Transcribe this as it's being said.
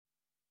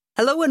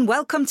Hello and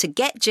welcome to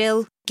Get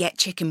Jill, Get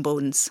Chicken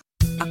Bones.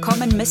 A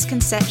common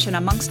misconception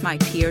amongst my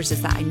peers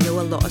is that I know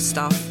a lot of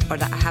stuff or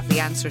that I have the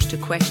answers to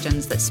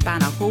questions that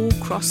span a whole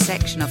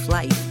cross-section of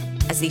life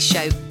as they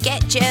shout,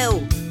 Get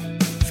Jill!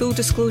 Full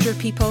disclosure,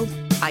 people,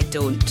 I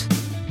don't.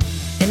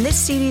 In this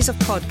series of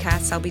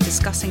podcasts, I'll be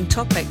discussing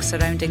topics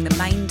surrounding the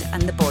mind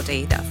and the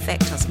body that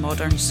affect us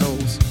modern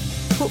souls.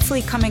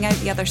 Hopefully coming out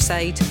the other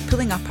side,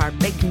 pulling up our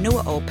big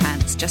know-it-all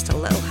pants just a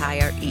little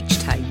higher each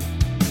time.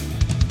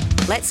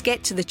 Let's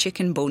get to the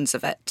chicken bones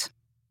of it.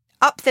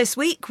 Up this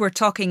week, we're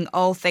talking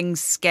all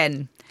things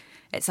skin.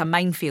 It's a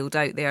minefield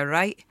out there,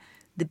 right?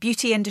 The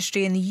beauty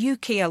industry in the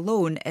UK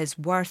alone is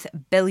worth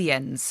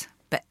billions.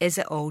 But is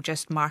it all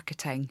just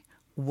marketing?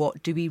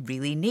 What do we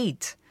really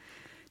need?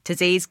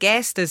 Today's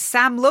guest is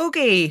Sam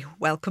Logie.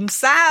 Welcome,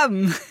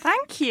 Sam.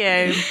 Thank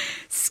you.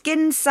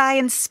 Skin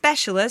science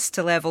specialist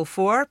to level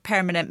 4,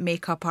 permanent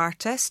makeup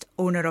artist,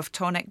 owner of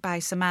Tonic by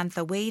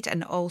Samantha Wade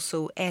and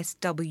also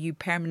SW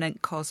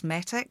Permanent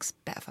Cosmetics.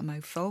 Bit of a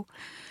mouthful.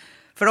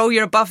 For all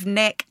your above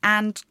neck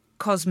and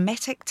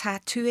cosmetic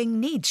tattooing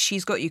needs,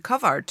 she's got you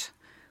covered.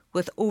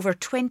 With over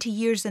 20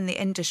 years in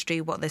the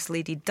industry, what this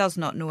lady does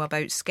not know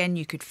about skin,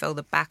 you could fill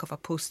the back of a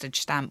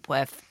postage stamp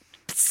with.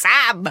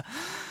 Sam!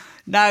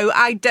 Now,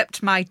 I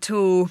dipped my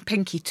toe,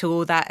 pinky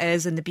toe that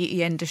is, in the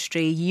beauty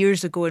industry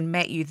years ago and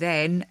met you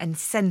then. And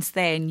since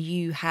then,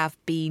 you have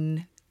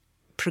been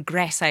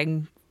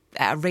progressing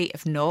at a rate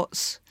of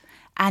knots.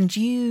 And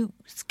you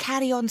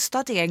carry on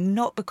studying,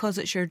 not because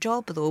it's your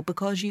job, though,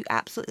 because you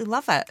absolutely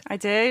love it. I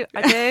do.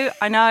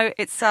 I know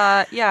it's,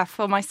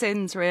 for my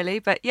sins, really.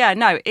 But yeah,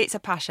 no, it's a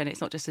passion.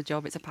 It's not just a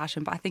job, it's a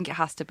passion. But I think it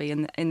has to be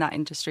in that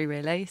industry,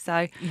 really.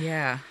 So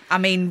yeah. I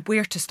mean,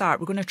 where to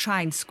start? We're going to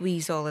try and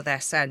squeeze all of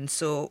this in.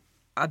 So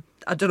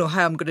I don't know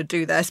how I'm going to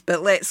do this,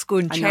 but let's go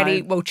and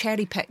cherry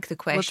pick the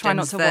questions. We'll try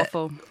not to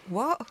waffle.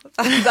 What?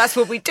 That's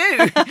what we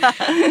do.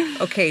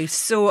 Okay,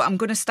 so I'm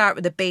going to start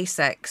with the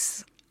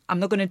basics. I'm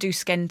not going to do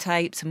skin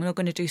types. I'm not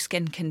going to do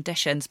skin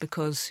conditions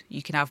because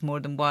you can have more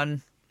than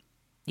one.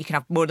 You can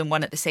have more than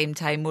one at the same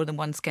time, more than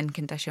one skin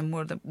condition,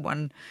 more than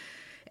one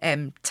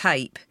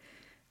type.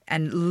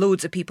 And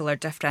loads of people are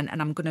different.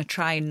 And I'm going to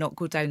try and not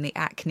go down the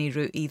acne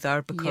route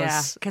either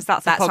because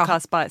that's a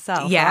podcast by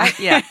itself. Yeah. Right?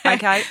 Yeah.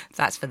 Okay.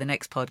 That's for the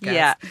next podcast.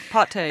 Yeah.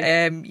 Part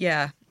 2.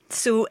 Yeah.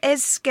 So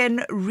is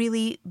skin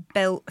really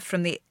built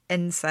from the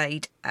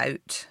inside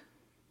out?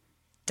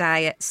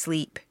 Diet,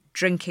 sleep,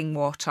 drinking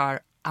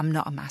water. I'm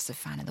not a massive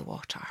fan of the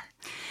water.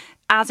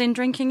 As in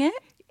drinking it?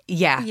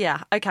 Yeah.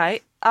 Yeah.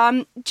 Okay.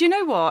 Do you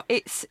know what?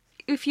 It's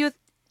if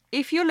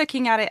you're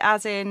looking at it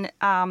as in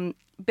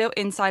built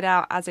inside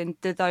out, as in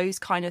do those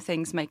kind of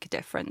things make a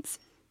difference?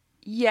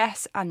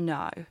 Yes and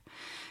no.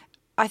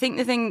 I think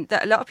the thing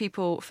that a lot of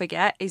people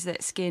forget is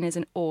that skin is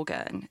an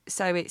organ.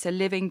 So it's a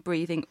living,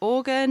 breathing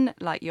organ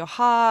like your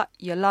heart,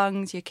 your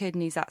lungs, your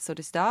kidneys, that sort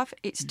of stuff.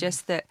 It's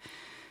just that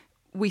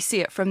we can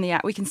see it from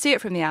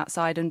the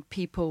outside, and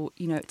people,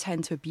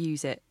 tend to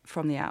abuse it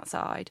from the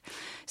outside.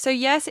 So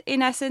yes,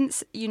 in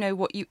essence,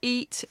 what you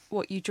eat,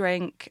 what you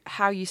drink,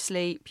 how you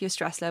sleep, your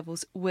stress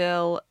levels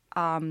will,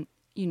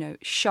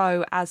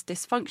 show as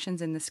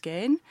dysfunctions in the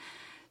skin.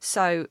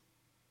 So,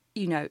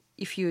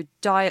 if your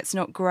diet's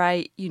not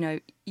great,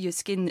 your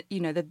skin,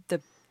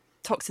 the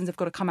toxins have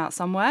got to come out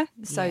somewhere.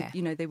 So,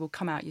 they will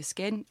come out your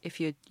skin.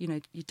 If your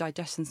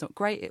digestion's not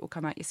great, it will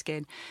come out your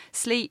skin.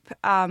 Sleep,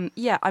 all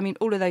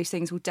of those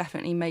things will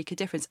definitely make a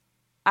difference.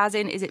 As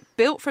in, is it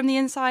built from the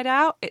inside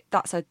out?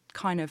 That's a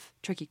kind of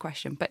tricky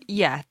question. But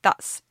yeah,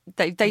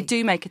 they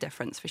do make a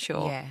difference for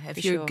sure. Yeah,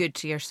 if you're good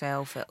to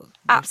yourself.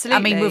 Absolutely.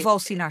 I mean, we've all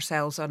seen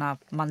ourselves on a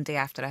Monday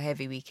after a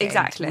heavy weekend.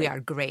 Exactly. We are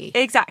great.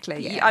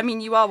 Exactly. Yeah. I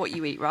mean, you are what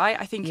you eat, right?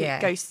 I think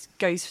it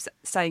goes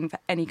saying for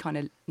any kind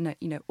of,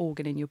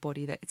 organ in your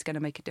body that it's going to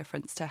make a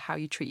difference to how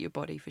you treat your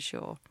body for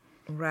sure.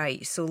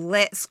 Right, so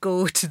let's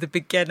go to the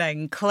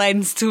beginning.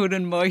 Cleanse, tone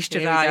and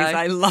moisturise.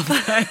 I love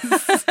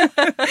this.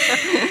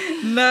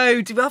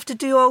 Now, do we have to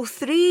do all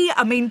three?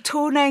 I mean,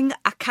 toning,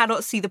 I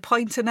cannot see the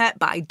point in it,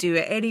 but I do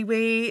it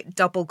anyway.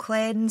 Double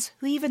cleanse.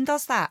 Who even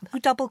does that? Who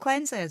double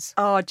cleanses?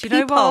 Oh, do you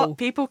know what?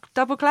 People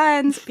double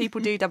cleanse.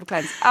 People do double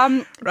cleanse.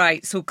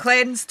 Right, so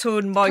cleanse,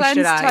 tone, moisturise.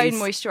 Cleanse,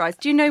 tone, moisturise.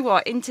 Do you know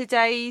what? In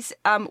today's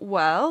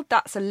world,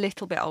 that's a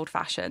little bit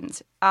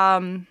old-fashioned.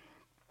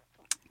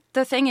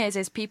 The thing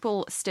is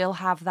people still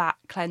have that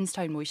cleanse,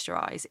 tone,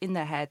 moisturise in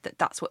their head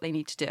that's what they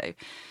need to do.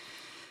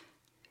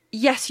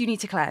 Yes, you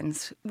need to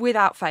cleanse.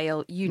 Without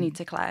fail, you need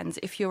to cleanse.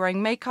 If you're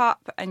wearing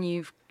makeup and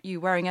you're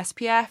wearing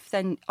SPF,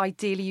 then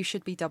ideally you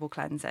should be double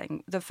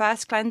cleansing. The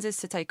first cleanse is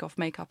to take off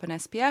makeup and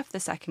SPF.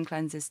 The second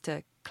cleanse is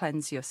to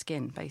cleanse your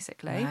skin,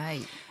 basically.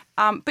 Right.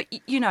 But,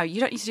 you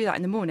don't need to do that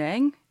in the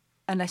morning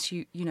unless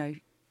you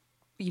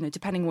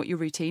depending what your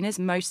routine is.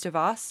 Most of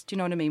us, do you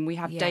know what I mean? We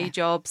have day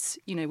jobs,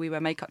 we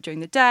wear makeup during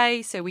the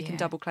day, so we can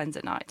double cleanse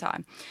at night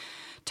time.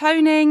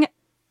 Toning,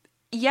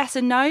 Yes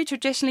and no.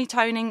 Traditionally,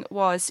 toning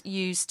was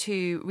used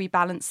to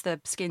rebalance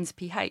the skin's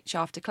pH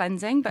after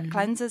cleansing, but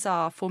cleansers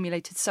are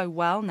formulated so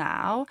well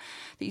now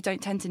that you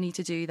don't tend to need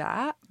to do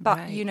that. But,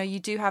 Right. you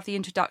do have the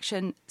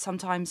introduction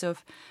sometimes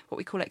of what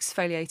we call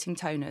exfoliating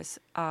toners.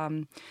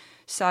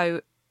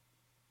 So,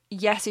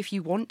 yes, if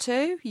you want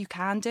to, you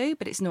can do,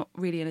 but it's not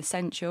really an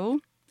essential.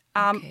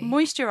 Okay.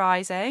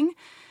 Moisturising,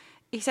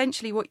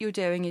 essentially what you're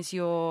doing is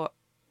you're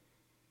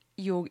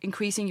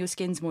increasing your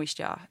skin's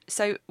moisture.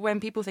 So when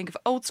people think of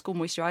old school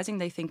moisturising,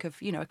 they think of,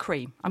 a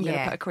cream. I'm going to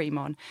Yeah. put a cream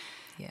on.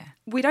 Yeah.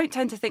 We don't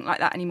tend to think like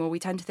that anymore. We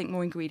tend to think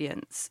more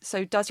ingredients.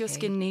 So does your Okay.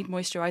 skin need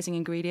moisturising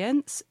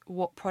ingredients?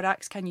 What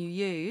products can you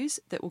use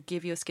that will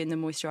give your skin the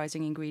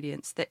moisturising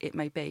ingredients that it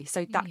may be?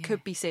 So that Yeah.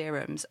 could be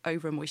serums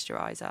over a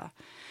moisturiser.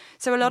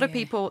 So a lot of Yeah.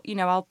 people,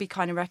 I'll be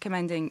kind of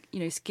recommending,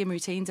 skin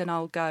routines, and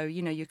I'll go,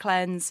 your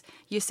cleanse,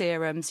 your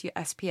serums, your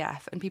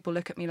SPF. And people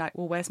look at me like,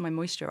 well, where's my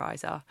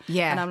moisturiser?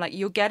 Yeah. And I'm like,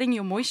 you're getting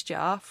your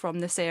moisture from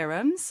the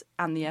serums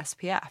and the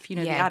SPF, the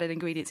Yeah. added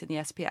ingredients in the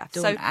SPF.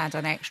 Don't So add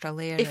an extra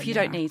layer if in you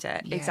don't there. need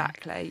it, Yeah.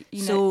 exactly.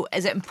 So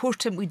is it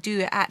important we do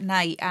it at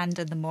night and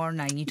in the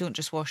morning? You don't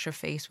just wash your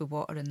face with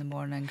water in the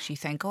morning. So you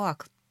think, I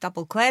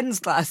double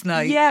cleansed last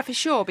night. Yeah, for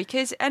sure,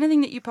 because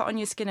anything that you put on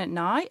your skin at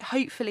night,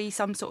 hopefully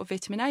some sort of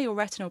vitamin A or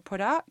retinol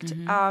product,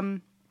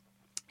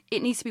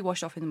 it needs to be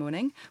washed off in the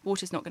morning.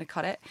 Water's not going to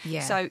cut it.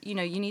 Yeah. So, you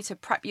need to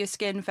prep your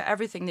skin for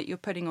everything that you're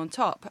putting on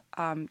top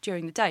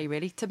during the day,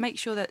 really, to make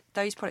sure that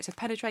those products are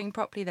penetrating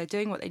properly, they're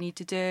doing what they need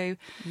to do.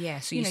 Yeah,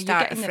 so you you're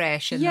start getting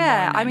fresh in the Yeah,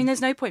 morning. I mean,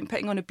 there's no point in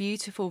putting on a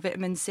beautiful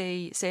vitamin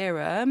C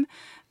serum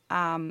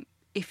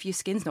if your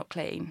skin's not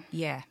clean,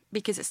 Yeah.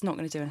 because it's not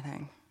going to do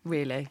anything,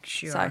 really.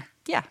 Sure. So,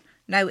 yeah.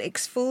 Now,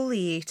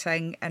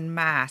 exfoliating and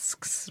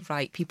masks,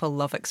 right? People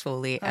love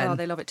exfoliating. Oh,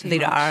 they love it too They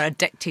much. are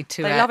addicted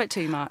to it. They love it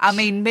too much. I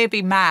mean,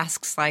 maybe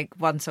masks like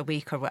once a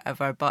week or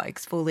whatever, but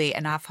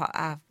exfoliating,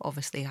 I've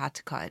obviously had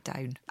to cut it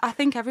down. I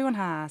think everyone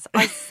has.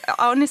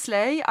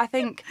 Honestly, I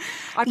think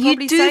I'd You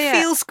probably do say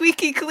feel it.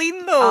 squeaky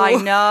clean though. I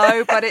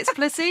know, but it's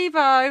placebo.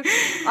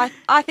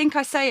 I think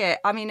I say it.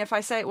 I mean, if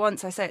I say it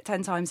once, I say it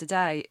 10 times a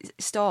day.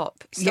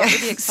 Stop with the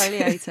Yes.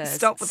 exfoliators.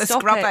 Stop with the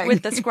Stop scrubbing. it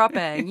with the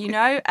scrubbing.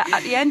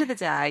 At the end of the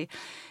day,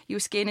 your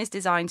skin is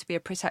designed to be a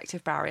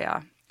protective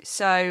barrier.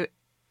 So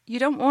you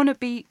don't want to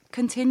be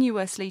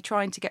continuously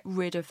trying to get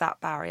rid of that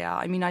barrier.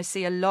 I mean, I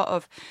see a lot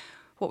of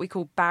what we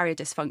call barrier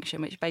dysfunction,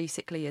 which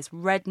basically is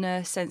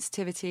redness,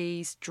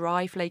 sensitivities,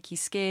 dry, flaky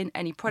skin,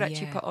 any product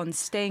you Yeah. put on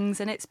stings.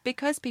 And it's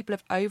because people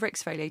have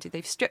over-exfoliated.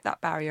 They've stripped that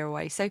barrier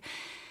away. So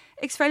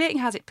exfoliating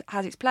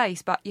has its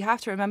place, but you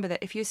have to remember that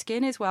if your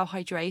skin is well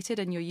hydrated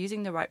and you're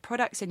using the right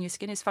products and your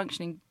skin is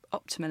functioning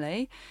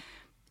optimally,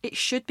 it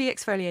should be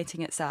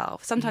exfoliating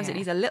itself. Sometimes it Yeah.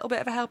 needs a little bit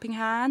of a helping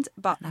hand,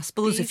 but And I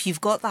suppose if these-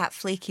 you've got that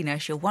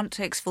flakiness, you'll want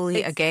to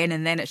exfoliate again,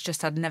 and then it's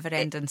just a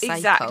never-ending cycle.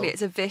 Exactly,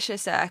 it's a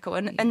vicious circle.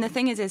 And the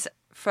thing is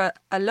for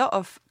a lot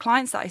of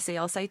clients that I see,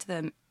 I'll say to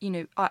them,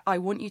 I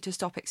want you to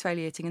stop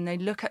exfoliating, and they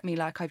look at me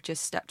like I've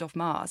just stepped off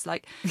Mars.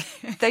 Like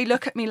they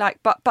look at me like,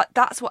 but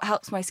that's what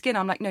helps my skin.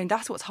 I'm like, no,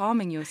 that's what's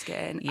harming your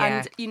skin.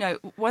 Yeah. And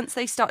once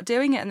they start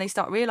doing it and they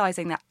start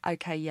realizing that,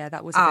 okay, yeah,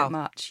 that was a Oh. bit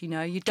much. You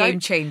Game don't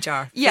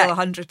changer. Yeah. Feel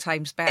 100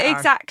 times better.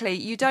 Exactly.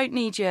 You don't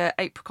need your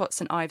apricots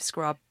and Ive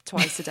scrub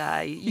twice a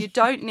day. You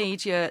don't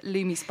need your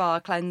Lumi Spa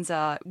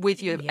cleanser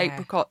with your Yeah.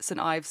 apricots and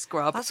Ive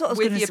scrub That's what I was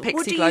with gonna your say. What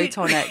Pixie do Glow you-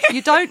 tonic.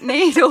 You don't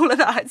need all of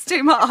that. It's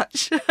too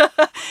much.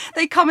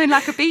 They come in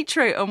like a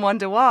beetroot and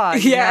wonder why.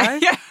 you know?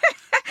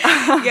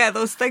 Yeah,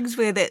 those things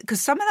with it,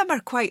 because some of them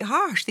are quite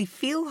harsh. They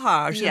feel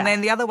harsh, Yeah. and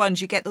then the other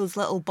ones you get those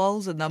little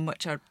balls in them,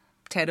 which are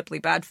terribly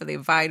bad for the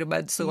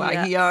environment. So I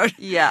Yeah. hear.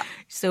 Yeah.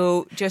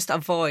 So just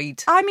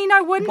avoid. I mean, I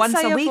wouldn't Once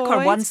say a week or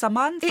avoid. once a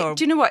month, or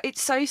Do you know what?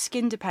 It's so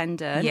skin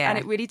dependent, Yeah. and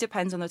it really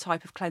depends on the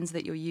type of cleanser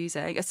that you're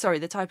using.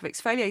 The type of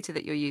exfoliator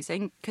that you're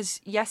using.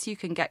 Because yes, you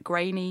can get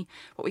grainy,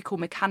 what we call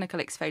mechanical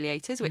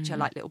exfoliators, which are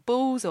like little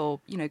balls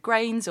or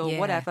grains or Yeah.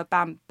 whatever,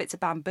 bits of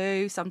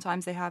bamboo.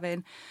 Sometimes they have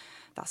in.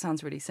 That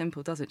sounds really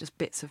simple, doesn't it? Just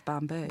bits of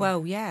bamboo.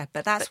 well, yeah,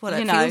 but that's what it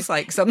you know. feels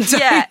like sometimes.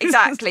 Yeah,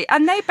 exactly.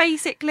 And they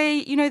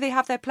basically, they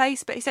have their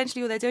place, but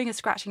essentially all they're doing is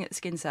scratching at the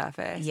skin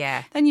surface.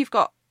 Yeah. Then you've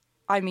got,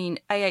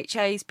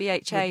 AHAs,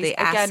 BHAs. With the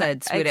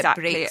acids, where it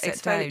exactly, breaks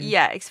it down.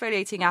 Yeah,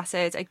 exfoliating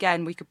acids.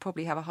 Again, we could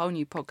probably have a whole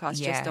new podcast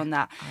just Yeah, on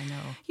that.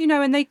 I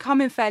know. And they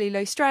come in fairly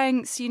low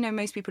strengths.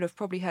 Most people have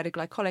probably heard of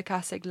glycolic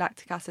acid,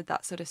 lactic acid,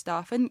 that sort of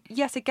stuff. And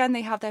yes, again,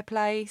 they have their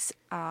place.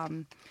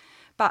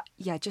 But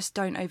yeah, just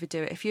don't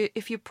overdo it.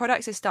 If your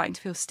products are starting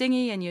to feel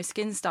stingy and your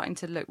skin's starting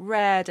to look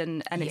red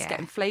and it's Yeah.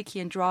 getting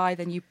flaky and dry,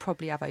 then you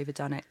probably have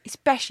overdone it.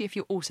 Especially if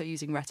you're also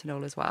using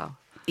retinol as well.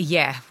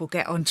 Yeah, we'll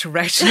get on to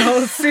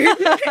retinol soon.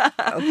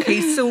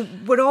 Okay, so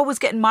we're always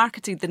getting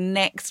marketed the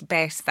next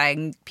best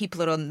thing.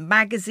 People are on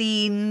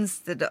magazines,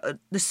 the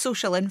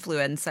social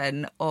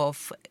influencing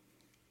of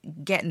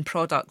getting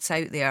products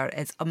out there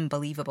is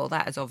unbelievable.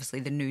 That is obviously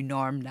the new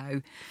norm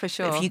now. For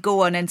sure. If you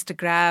go on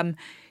Instagram,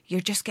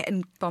 you're just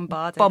getting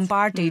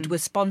Bombarded.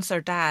 with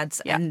sponsored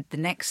ads Yeah. and the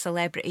next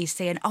celebrity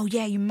saying, oh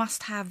yeah, you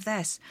must have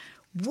this.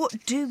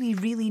 What do we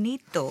really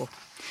need though?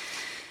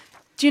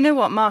 Do you know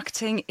what?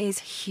 Marketing is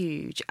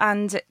huge.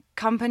 And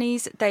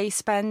companies,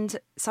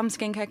 some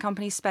skincare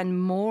companies spend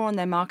more on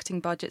their marketing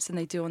budgets than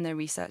they do on their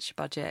research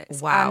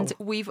budgets. Wow. And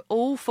we've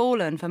all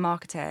fallen for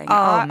marketing.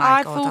 Oh, my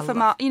I God, fall for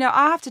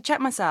I have to check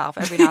myself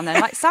every now and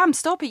then. Like, Sam,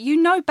 stop it.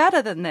 You know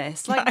better than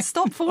this. Like,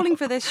 stop falling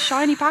for this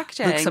shiny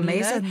packaging. Looks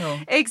amazing, though.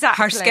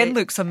 Exactly. Her skin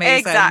looks amazing.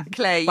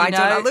 Exactly. Why don't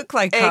I look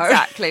like her?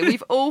 Exactly.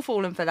 We've all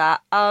fallen for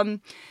that.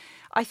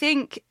 I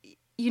think,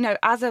 to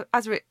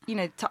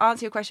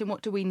answer your question,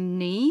 what do we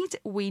need?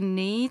 We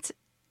need,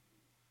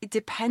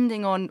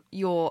 depending on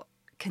your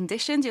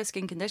conditions, your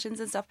skin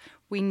conditions and stuff,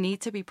 we need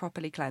to be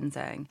properly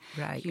cleansing.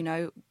 Right.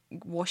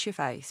 Wash your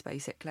face,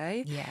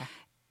 basically. Yeah.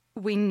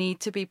 We need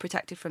to be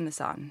protected from the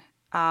sun.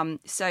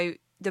 So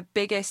the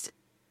biggest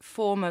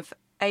form of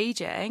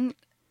aging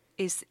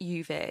is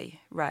UV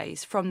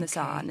rays from the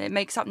sun. It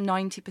makes up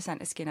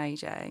 90% of skin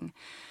aging.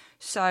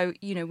 So,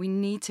 we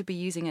need to be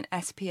using an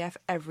SPF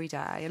every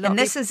day. And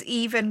this is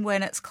even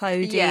when it's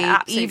cloudy, Yeah,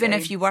 absolutely. even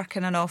if you work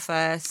in an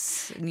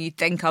office and you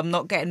think I'm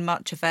not getting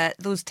much of it,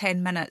 those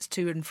 10 minutes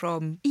to and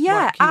from work, you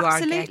are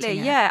getting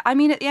it. Yeah, I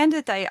mean, at the end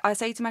of the day, I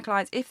say to my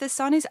clients, if the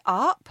sun is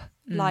up,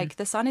 like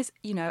the sun is,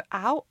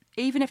 out,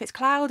 even if it's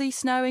cloudy,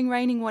 snowing,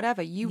 raining,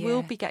 whatever, you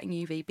will be getting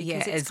UV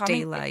because it's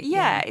coming. Daylight.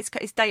 It's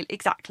daylight,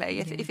 exactly.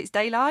 If it's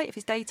daylight, if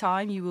it's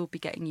daytime, you will be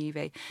getting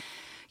UV.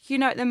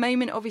 At the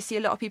moment, obviously,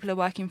 a lot of people are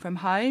working from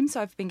home. So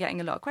I've been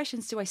getting a lot of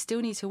questions. Do I still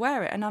need to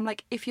wear it? And I'm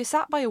like, if you're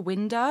sat by a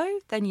window,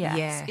 then yes.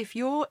 Yeah. If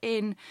you're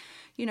in,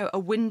 a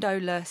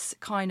windowless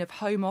kind of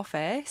home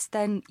office,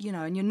 then,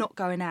 and you're not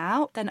going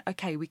out, then,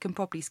 okay, we can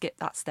probably skip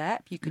that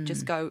step. You could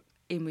just go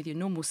in with your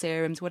normal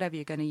serums, whatever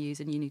you're going to use,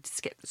 and you need to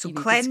skip. So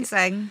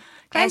cleansing.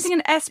 Cleansing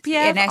and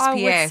SPF, I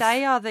would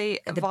say, are the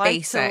vital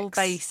basics.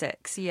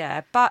 Basics.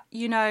 Yeah. But,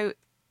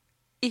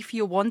 if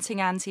you're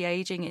wanting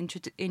anti-aging,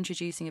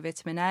 introducing a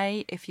vitamin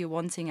A. If you're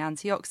wanting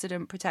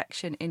antioxidant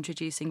protection,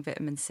 introducing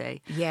vitamin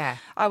C. Yeah.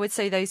 I would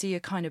say those are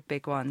your kind of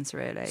big ones,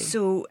 really.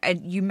 So,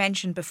 and you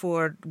mentioned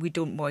before, we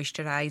don't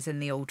moisturise in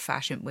the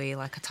old-fashioned way,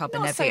 like a tub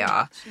of Nivea.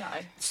 Not so much, no.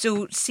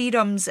 So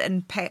serums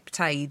and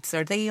peptides,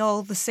 are they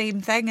all the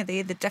same thing? Are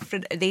they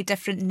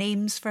different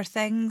names for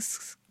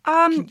things?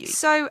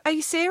 So a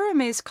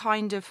serum is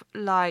kind of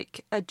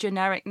like a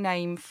generic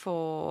name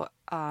for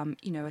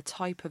a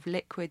type of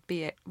liquid,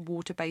 be it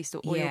water-based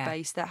or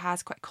oil-based, that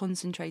has quite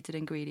concentrated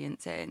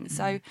ingredients in.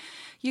 So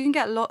you can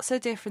get lots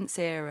of different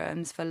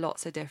serums for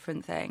lots of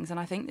different things. And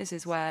I think this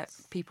is where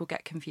people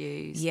get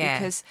confused. Yeah.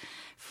 Because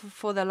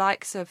for the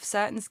likes of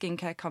certain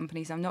skincare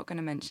companies, I'm not going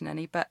to mention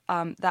any, but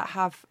that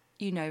have,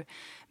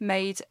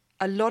 made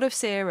a lot of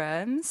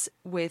serums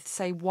with,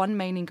 say, one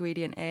main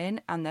ingredient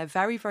in, and they're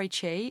very, very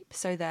cheap.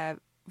 So they're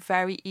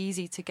very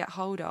easy to get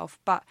hold of.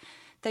 But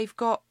they've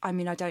got, I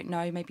don't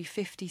know, maybe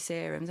 50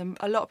 serums. And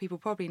a lot of people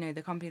probably know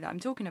the company that I'm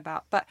talking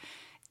about. But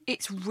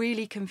it's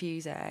really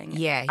confusing.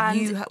 Yeah,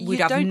 and you would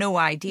have no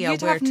idea where to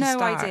start. You'd have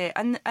no idea.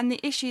 And the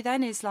issue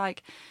then is,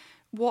 like,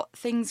 what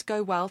things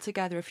go well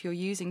together if you're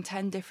using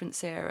 10 different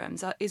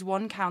serums? Is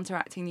one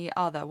counteracting the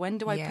other? When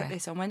do I put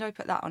this on? When do I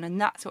put that on? And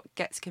that's what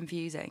gets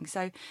confusing.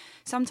 So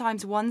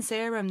sometimes one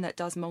serum that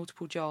does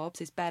multiple jobs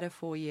is better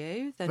for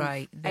you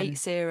than 8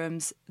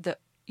 serums that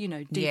do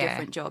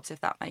different jobs,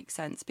 if that makes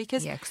sense.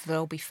 Because they'll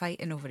all be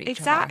fighting over each other.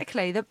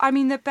 Exactly.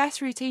 The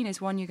best routine is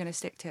one you're going to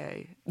stick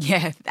to.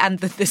 Yeah, and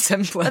the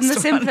simplest. And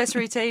the simplest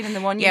routine, and the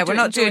one you we're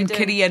not doing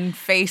Korean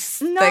face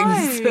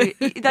things.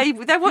 They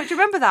want to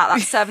remember that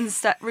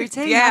 7-step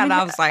routine. Yeah, and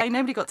I was like,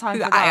 nobody got time for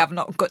that. I have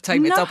not got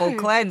time to double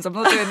cleanse. I'm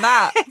not doing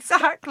that.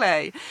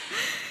 Exactly.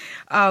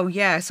 Oh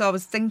yeah, so I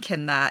was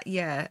thinking that.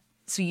 Yeah.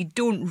 So you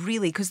don't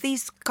really, because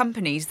these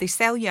companies, they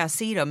sell you a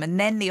serum and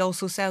then they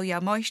also sell you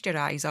a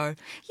moisturiser.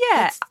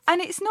 Yeah,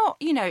 and it's not,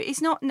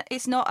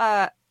 it's not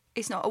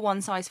a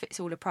one size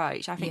fits all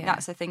approach. I think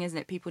that's the thing, isn't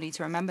it? People need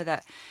to remember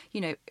that,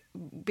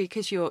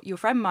 because your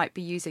friend might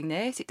be using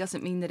this, it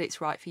doesn't mean that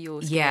it's right for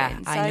your skin. Yeah,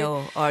 so, I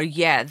know. Or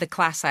the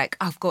classic,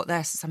 I've got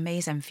this, it's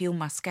amazing, feel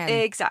my skin.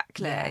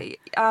 Exactly.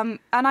 Yeah.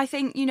 And I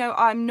think,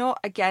 I'm not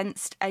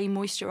against a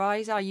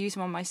moisturiser. I use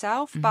one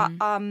myself, but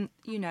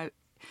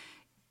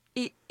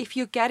if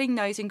you're getting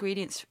those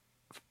ingredients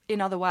in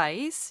other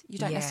ways, you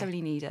don't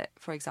necessarily need it,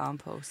 for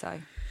example.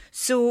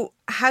 So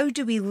how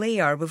do we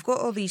layer? We've got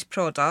all these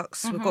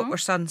products. We've got our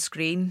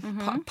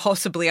sunscreen,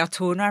 possibly a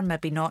toner,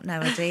 maybe not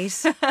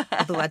nowadays,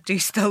 although I do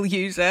still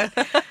use it.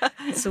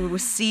 So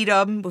with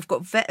serum, we've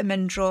got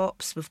vitamin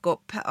drops, we've got,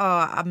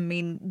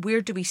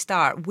 where do we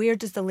start? Where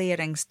does the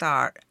layering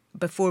start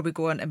before we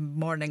go into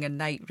morning and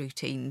night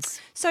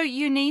routines? So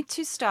you need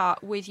to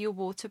start with your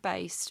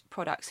water-based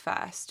products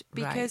first,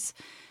 because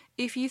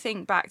if you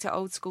think back to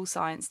old school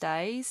science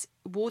days,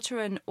 water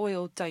and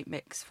oil don't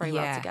mix very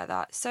well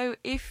together. So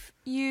if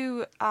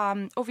you,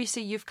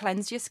 obviously you've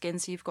cleansed your skin,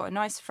 so you've got a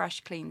nice,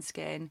 fresh, clean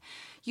skin,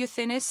 your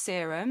thinnest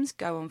serums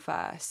go on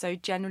first. So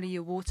generally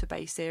your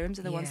water-based serums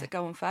are the ones that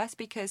go on first,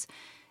 because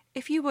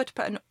if you were to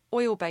put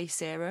oil-based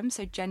serums,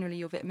 so generally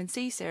your vitamin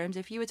C serums,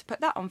 if you were to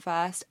put that on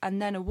first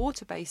and then a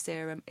water-based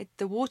serum,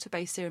 the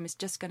water-based serum is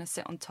just going to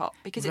sit on top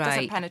because it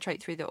doesn't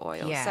penetrate through the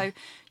oil. Yeah. So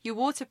your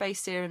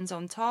water-based serums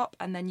on top,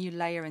 and then you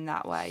layer in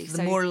that way.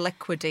 The more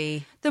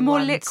liquidy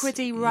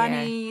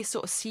runny,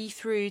 sort of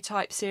see-through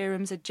type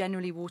serums are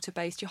generally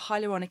water-based. Your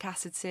hyaluronic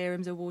acid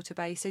serums are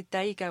water-based, so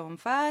they go on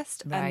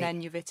first, and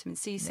then your vitamin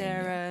C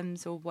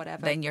serums or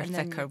whatever. Then your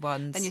thicker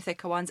ones. Then your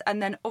thicker ones.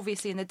 And then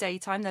obviously in the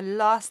daytime, the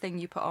last thing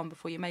you put on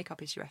before your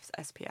makeup is your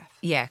SPF.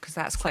 Yeah, because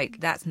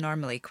that's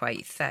normally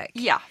quite thick.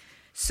 Yeah.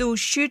 So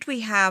should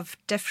we have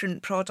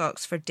different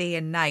products for day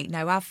and night?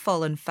 Now, I've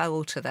fallen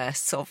foul to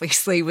this,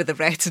 obviously, with the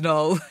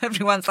retinol.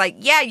 Everyone's like,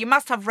 yeah, you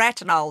must have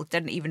retinol.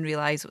 Didn't even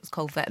realise it was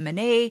called vitamin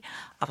A.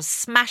 I was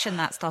smashing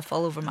that stuff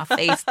all over my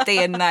face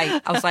day and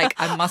night. I was like,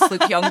 I must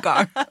look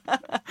younger.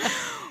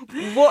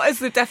 What is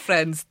the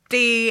difference,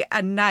 day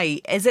and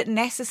night? Is it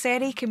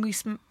necessary? Can we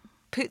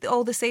put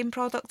all the same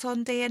product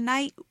on day and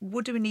night?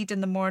 What do we need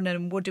in the morning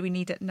and what do we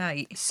need at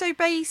night? So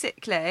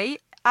basically,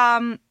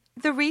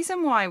 the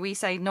reason why we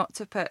say not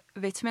to put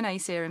vitamin A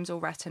serums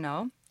or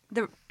retinol,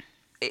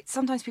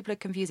 sometimes people are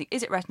confusing.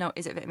 Is it retinol?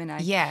 Is it vitamin A?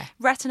 Yeah.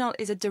 Retinol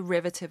is a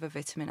derivative of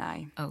vitamin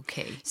A.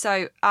 Okay.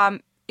 So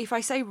if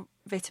I say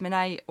vitamin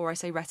A or I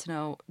say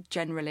retinol,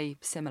 generally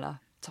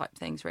similar type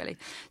things, really.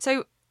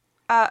 So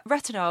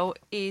retinol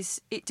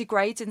it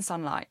degrades in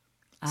sunlight.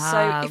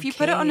 So if you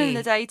put it on in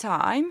the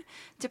daytime,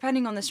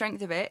 depending on the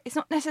strength of it, it's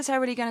not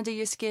necessarily going to do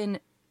your skin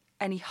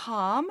any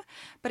harm,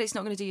 but it's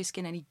not going to do your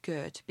skin any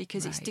good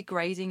because it's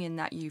degrading in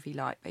that UV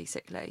light,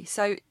 basically.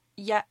 So,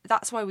 yeah,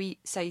 that's why we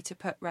say to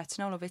put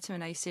retinol or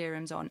vitamin A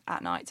serums on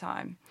at night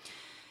time.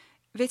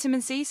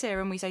 Vitamin C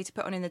serum we say to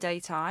put on in the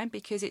daytime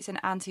because it's an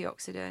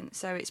antioxidant.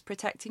 So it's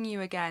protecting you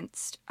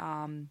against,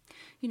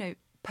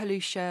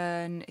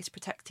 pollution. It's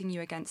protecting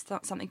you against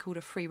something called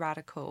a free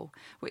radical,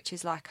 which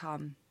is like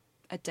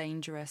a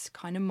dangerous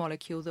kind of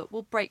molecule that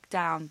will break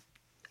down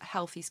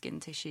healthy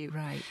skin tissue.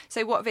 Right.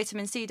 So what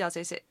vitamin C does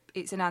is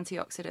it's an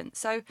antioxidant.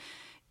 So,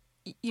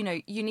 you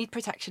need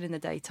protection in the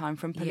daytime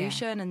from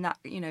pollution and that,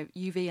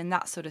 UV and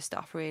that sort of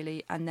stuff,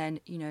 really. And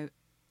then,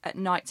 at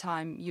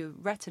nighttime, your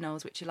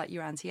retinols, which are like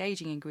your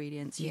anti-aging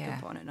ingredients, you can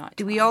put on at night.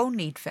 Do we all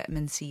need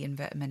vitamin C and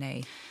vitamin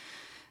A?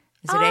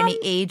 Is there any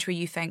age where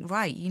you think,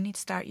 right, you need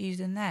to start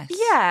using this?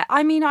 Yeah,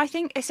 I mean, I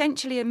think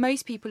essentially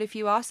most people, if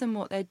you ask them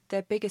what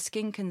their biggest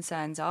skin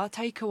concerns are,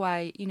 take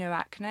away,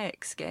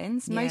 acneic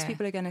skins, most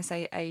people are going to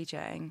say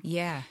aging.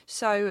 Yeah.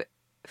 So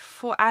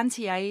for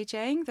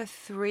anti-aging, the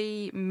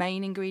three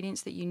main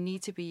ingredients that you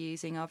need to be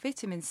using are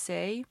vitamin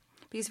C,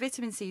 because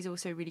vitamin C is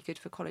also really good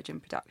for collagen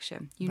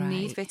production. You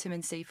need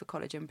vitamin C for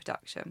collagen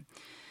production.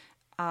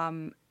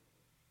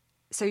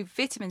 So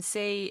vitamin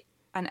C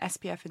and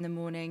SPF in the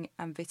morning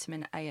and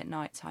vitamin A at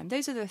night time.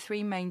 Those are the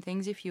three main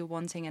things if you're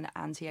wanting an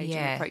anti-aging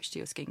approach to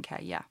your skincare.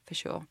 Yeah, for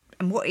sure.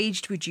 And what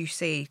age would you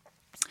say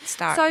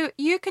start? So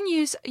you can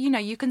use,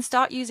 you can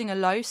start using a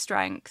low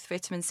strength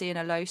vitamin C and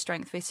a low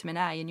strength vitamin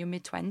A in your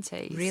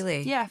mid-20s.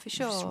 Really? Yeah, for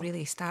sure. Just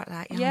really start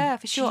that young. Yeah,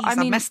 for sure. Jeez,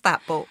 I missed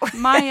that boat.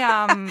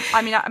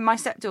 My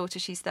stepdaughter,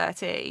 she's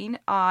 13.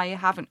 I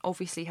haven't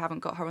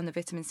got her on the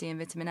vitamin C and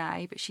vitamin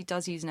A, but she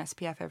does use an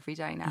SPF every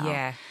day now.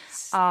 Yeah.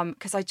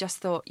 Because I just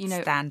thought,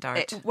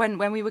 standard.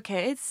 When we were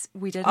kids,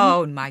 we didn't.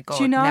 Oh my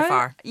God,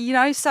 never.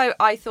 So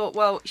I thought,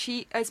 well,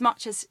 she, as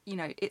much as,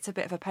 it's a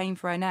bit of a pain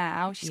for her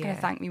now, she's going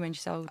to thank me when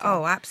she's older.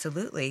 Oh,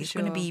 absolutely. It's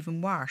going to be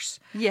even worse.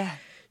 Yeah.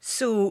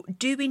 So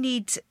do we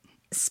need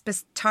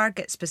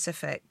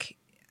target-specific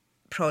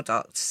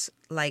products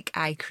like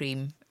eye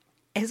cream?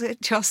 Is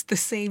it just the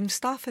same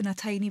stuff in a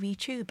tiny wee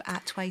tube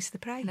at twice the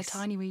price? In a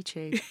tiny wee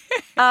tube.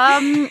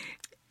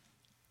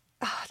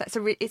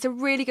 It's a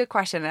really good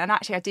question. And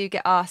actually, I do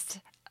get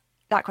asked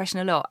that question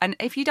a lot. And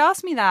if you'd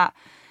asked me that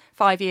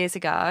 5 years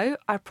ago,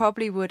 I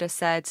probably would have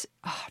said,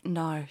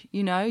 no,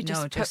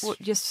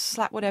 just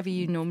slap whatever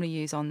you normally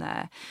use on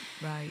there.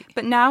 Right.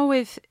 But now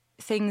with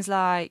things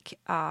like,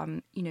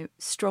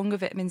 stronger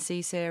vitamin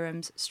C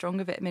serums,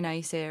 stronger vitamin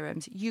A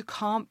serums, you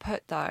can't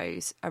put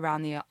those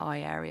around the eye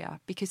area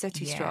because they're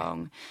too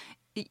strong.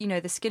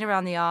 The skin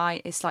around the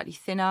eye is slightly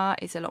thinner,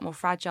 it's a lot more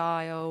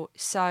fragile.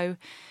 So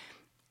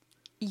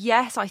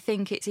yes, I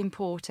think it's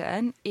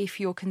important if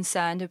you're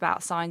concerned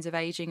about signs of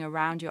aging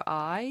around your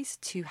eyes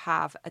to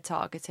have a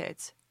targeted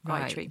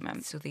eye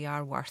treatment. So they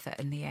are worth it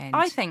in the end.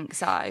 I think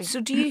so.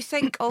 So do you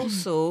think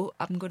also,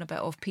 I'm going a bit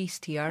off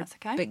piste here, That's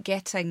okay. but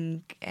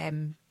getting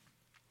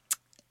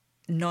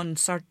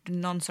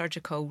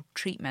non-surgical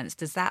treatments,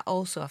 does that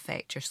also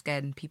affect your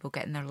skin? People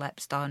getting their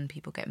lips done,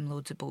 people getting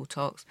loads of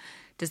Botox.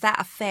 Does that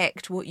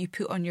affect what you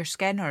put on your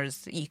skin, or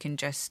is you can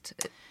just...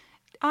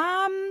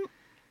 Not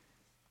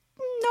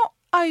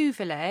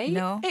overly.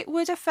 No? It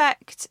would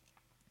affect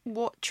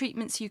what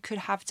treatments you could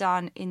have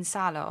done in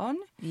salon.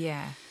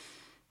 Yeah.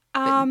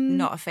 But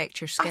not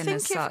affect your skin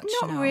as such?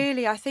 Not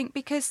really, I think,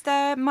 because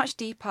they're much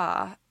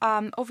deeper.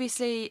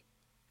 Obviously,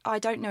 I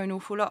don't know an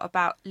awful lot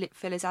about lip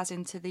fillers as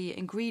into the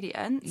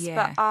ingredients.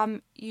 Yeah.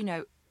 But,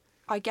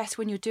 I guess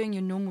when you're doing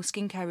your normal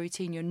skincare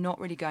routine, you're not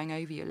really going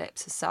over your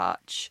lips as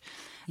such.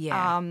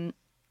 Yeah.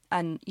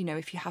 And, you know,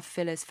 if you have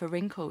fillers for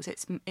wrinkles,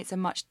 it's a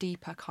much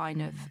deeper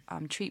kind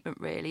of treatment,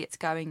 really. It's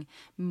going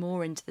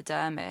more into the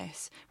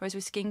dermis. Whereas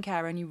with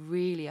skincare, only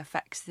really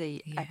affects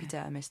the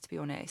epidermis, to be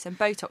honest. And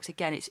Botox,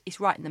 again, it's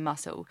right in the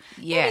muscle.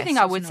 The only thing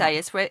I would say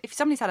is if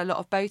somebody's had a lot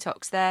of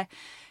Botox, their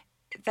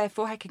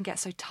forehead can get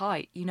so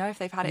tight. You know, if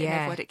they've had it in their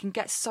forehead, it can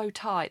get so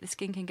tight. The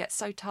skin can get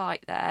so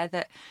tight there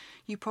that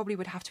you probably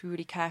would have to be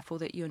really careful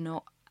that you're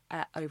not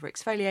over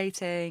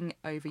exfoliating,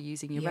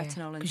 overusing your retinol and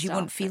stuff. Because you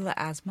won't feel it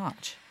as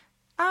much.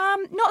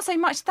 Not so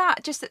much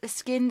that, just that the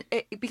skin,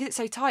 because it's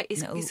so tight,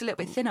 it's a little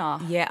bit thinner.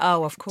 Yeah,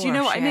 oh, of course. Do you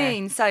know what I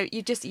mean? So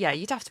you'd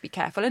have to be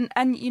careful.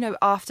 And you know,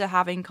 after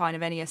having kind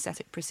of any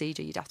aesthetic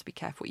procedure, you'd have to be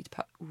careful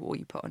what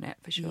you put on it,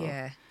 for sure.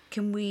 Yeah.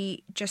 Can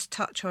we just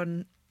touch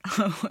on...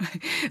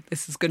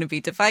 this is going to be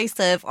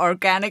divisive.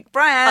 Organic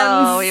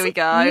brands. Oh, here we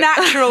go.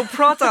 Natural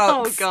products.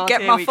 Oh, God,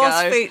 Get my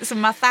phosphates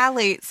and my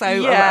phalates out,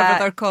 or whatever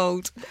they're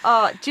called.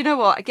 Oh, do you know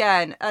what?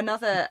 Again,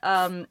 another...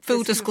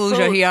 full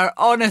disclosure here.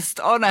 Honest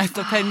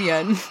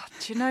opinion.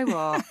 Do you know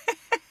what?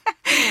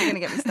 You're going to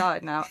get me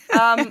started now.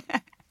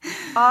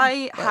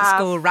 Let's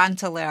go,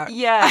 rant alert.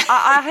 Yeah,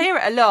 I hear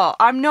it a lot.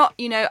 I'm not,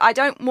 you know, I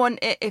don't want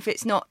it if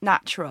it's not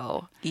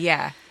natural.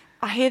 Yeah.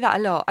 I hear that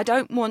a lot. I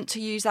don't want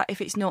to use that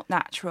if it's not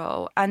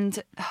natural.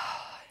 And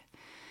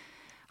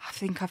I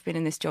think I've been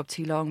in this job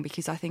too long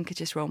because I think I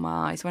just roll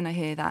my eyes when I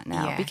hear that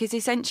now. Yeah. Because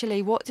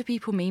essentially, what do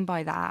people mean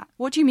by that?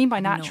 What do you mean by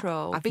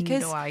natural? I've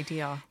because no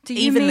idea. Do you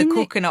Even mean the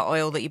coconut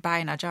oil that you buy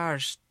in a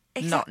jar's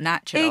not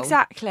natural.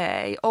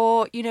 Exactly.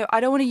 Or, you know,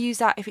 I don't want to use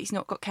that if it's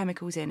not got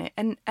chemicals in it.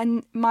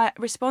 And my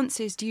response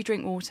is, do you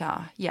drink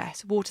water?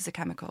 Yes, water's a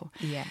chemical.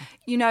 Yeah.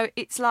 You know,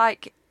 it's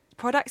like...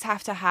 products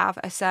have to have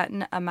a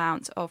certain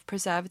amount of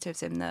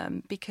preservatives in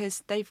them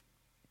because they've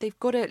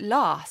got to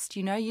last,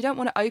 you know. You don't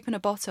want to open a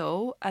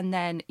bottle and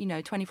then, you know,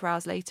 24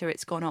 hours later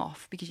it's gone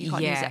off because you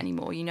can't use it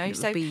anymore, you know. It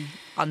would be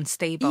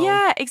unstable.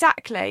 Yeah,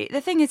 exactly.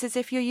 The thing is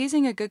if you're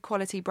using a good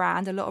quality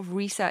brand, a lot of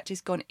research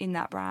has gone in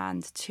that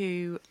brand to,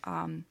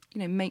 you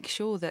know, make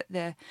sure that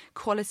the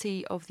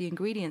quality of the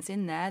ingredients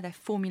in there,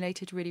 they're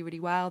formulated really, really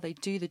well. They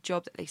do the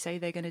job that they say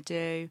they're going to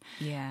do.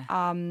 Yeah.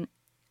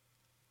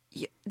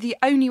 The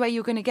only way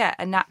you're going to get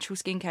a natural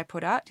skincare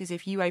product is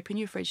if you open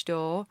your fridge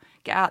door,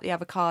 get out the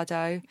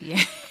avocado.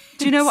 Yeah.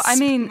 Do you know what I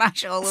mean?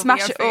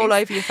 Smash it all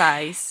over your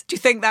face. Do you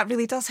think that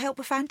really does help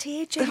with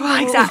anti-aging?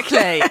 Well,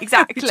 exactly.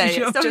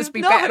 You'll just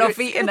be better off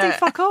eating it.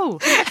 Fuck all.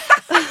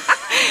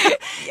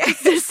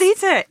 Just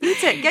eat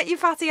it. Get your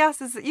fatty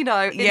acids, you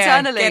know,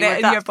 internally. Get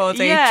it in your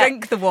body. Yeah.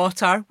 Drink the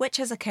water, which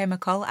is a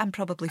chemical and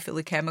probably full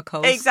of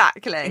chemicals.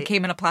 Exactly. It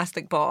came in a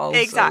plastic bottle.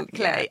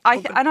 Exactly. So,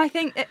 yeah. I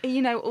think,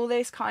 you know, all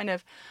this kind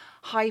of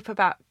hype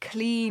about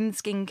clean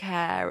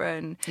skincare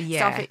and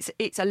stuff,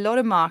 it's a lot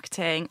of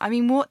marketing. I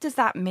mean, what does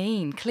that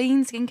mean?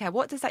 Clean skincare,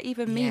 what does that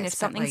even mean if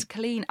something's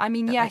clean? I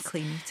mean, yes,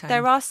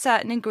 there are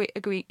certain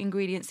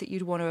ingredients that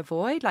you'd want to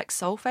avoid, like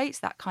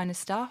sulfates, that kind of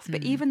stuff,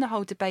 but even the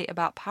whole debate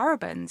about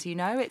parabens, you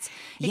know, it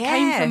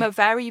came from a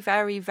very,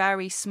 very,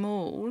 very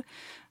small,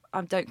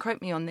 don't quote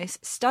me on this,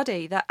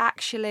 study that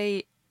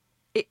actually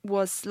it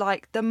was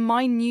like the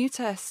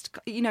minutest,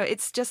 you know,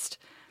 it's just...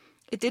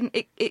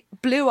 It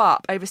blew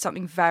up over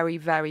something very,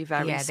 very,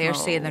 very small. Yeah, they're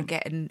saying they're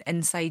getting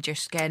inside your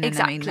skin, and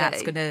I mean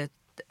that's going to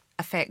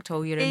affect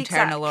all your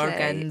internal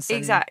organs.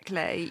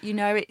 Exactly. You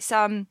know, it's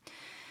so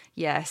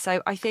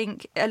I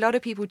think a lot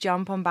of people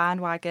jump on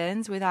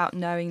bandwagons without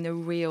knowing the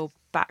real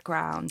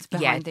background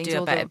behind things.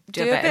 Do a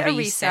bit of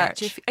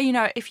research.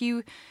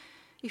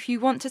 If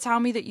you want to tell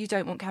me that you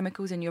don't want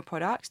chemicals in your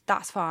product,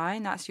 that's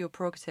fine. That's your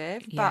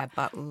prerogative. But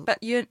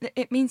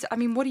it means, I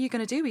mean, what are you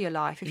going to do with your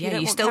life if you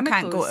don't want chemicals? You still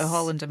can't go to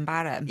Holland and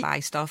Barrett and buy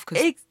stuff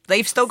because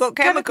they've still got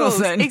chemicals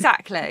in.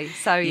 Exactly.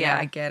 So, yeah.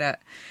 I get it.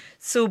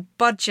 So,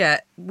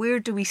 budget, where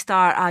do we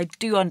start? I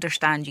do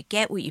understand you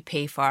get what you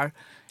pay for.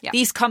 Yeah.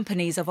 These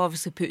companies have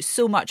obviously put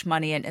so much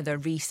money into their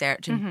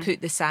research and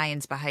put the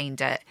science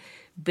behind it.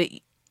 But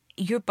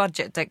your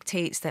budget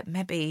dictates that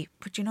maybe,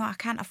 but you know, I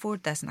can't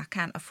afford this and I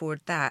can't afford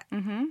that.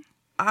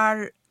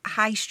 Are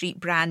high street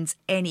brands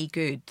any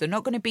good? They're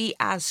not going to be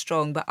as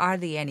strong, but are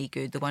they any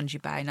good? The ones you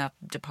buy in a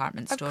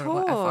department store or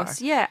whatever? Of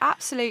course, yeah,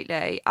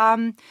 absolutely.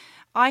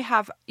 I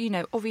have, you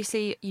know,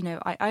 obviously, you know,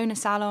 I own a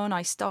salon,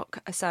 I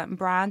stock a certain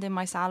brand in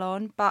my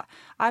salon, but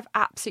I have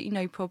absolutely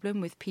no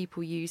problem with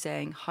people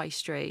using high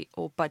street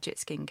or budget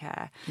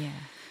skincare. Yeah.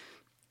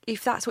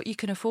 If that's what you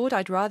can afford,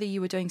 I'd rather you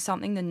were doing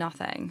something than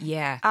nothing.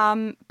 Yeah.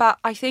 But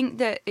I think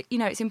that, you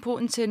know, it's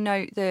important to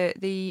note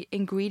the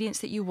ingredients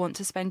that you want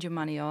to spend your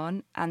money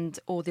on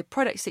or the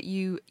products that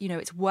you know,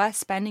 it's worth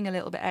spending a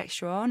little bit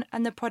extra on,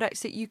 and the products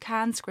that you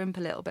can scrimp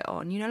a little bit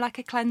on. You know, like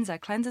a cleanser.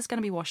 Cleanser's going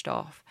to be washed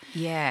off.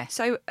 Yeah.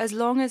 So as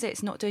long as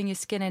it's not doing your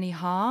skin any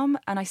harm,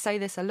 and I say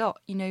this a lot,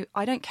 you know,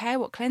 I don't care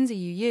what cleanser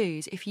you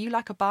use. If you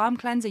like a balm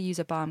cleanser, use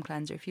a balm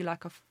cleanser. If you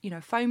like a, you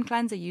know, foam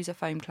cleanser, use a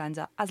foam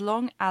cleanser. As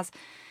long as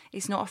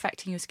it's not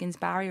affecting your skin's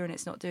barrier and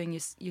it's not doing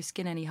your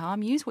skin any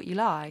harm, use what you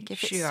like.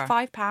 If it's Sure.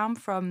 £5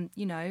 from,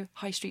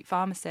 high street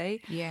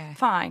pharmacy, Yeah.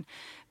 fine.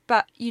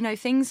 But,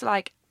 things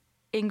like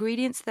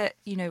ingredients that,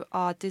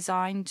 are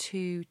designed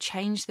to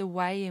change the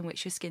way in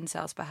which your skin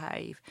cells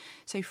behave.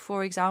 So,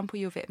 for example,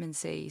 your vitamin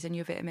C's and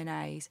your vitamin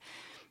A's.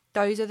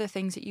 Those are the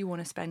things that you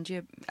want to spend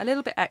a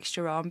little bit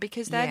extra on,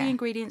 because they're the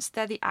ingredients,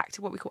 they're the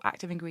what we call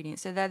active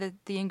ingredients. So they're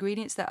the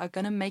ingredients that are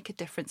going to make a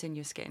difference in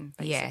your skin,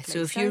 basically. Yeah, so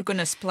if you're going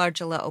to splurge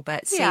a little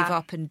bit, save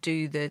up and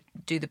do the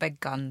big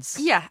guns.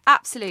 Yeah,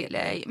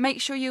 absolutely. Make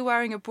sure you're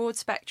wearing a broad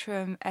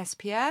spectrum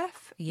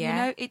SPF.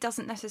 Yeah. It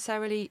doesn't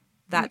necessarily...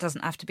 That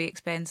doesn't have to be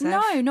expensive.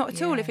 No, not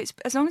at all.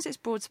 As long as it's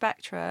broad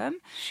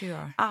spectrum.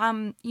 Sure.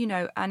 And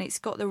it's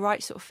got the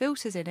right sort of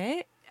filters in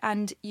it,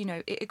 and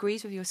it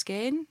agrees with your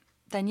skin,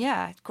 then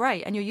yeah,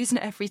 great. And you're using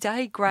it every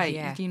day, great.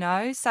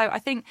 Yeah. So I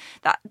think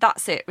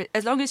that's it.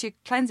 As long as you're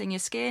cleansing your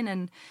skin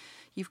and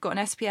you've got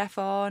an SPF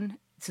on.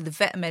 So the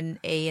vitamin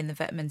A and the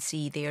vitamin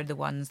C, they're the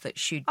ones that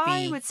should be...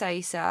 I would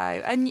say so.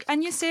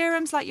 And your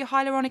serums, like your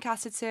hyaluronic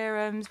acid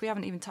serums, we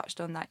haven't even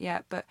touched on that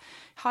yet, but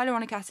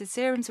hyaluronic acid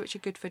serums, which are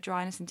good for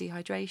dryness and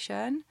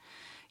dehydration,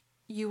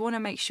 you want to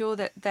make sure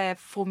that they're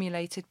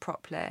formulated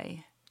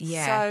properly.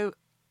 Yeah. So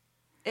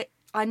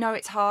I know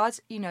it's hard,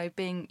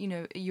 being,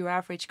 your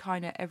average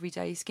kind of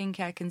everyday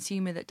skincare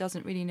consumer that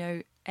doesn't really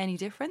know any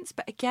difference.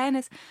 But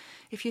again,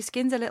 if your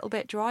skin's a little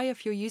bit dry,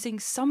 if you're using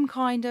some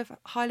kind of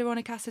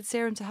hyaluronic acid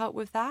serum to help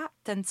with that,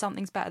 then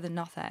something's better than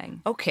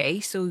nothing. Okay,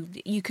 so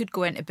you could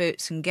go into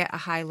Boots and get a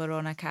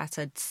hyaluronic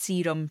acid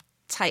serum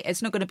type.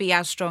 It's not going to be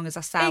as strong as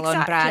a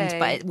salon brand,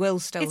 but it will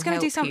still It's going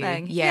to do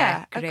something. You.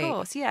 Yeah, of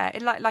course. Yeah,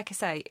 like I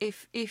say,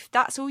 if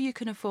that's all you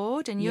can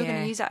afford and you're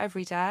going to use that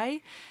every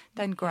day,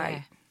 then great.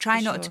 Yeah. Try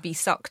not to be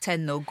sucked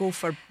in though. Go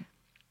for...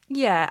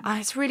 Yeah,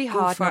 it's really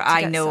hard.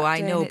 I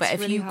know. But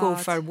if you go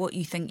for what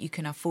you think you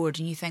can afford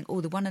and you think,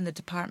 the one in the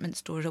department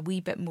store is a wee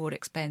bit more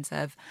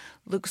expensive,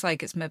 looks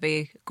like it's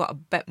maybe got a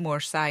bit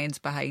more science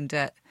behind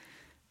it,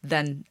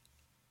 then,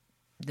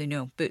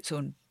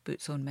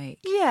 Boots on make.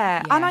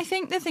 Yeah, and I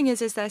think the thing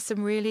is there's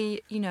some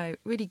really,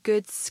 really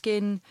good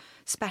skin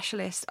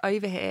specialists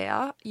over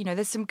here.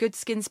 There's some good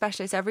skin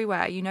specialists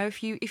everywhere.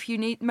 If you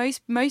need,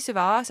 most of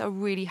us are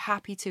really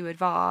happy to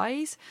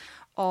advise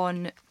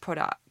on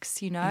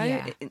products.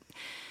 Yeah.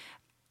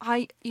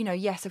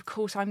 Yes, of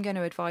course, I'm going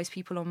to advise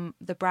people on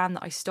the brand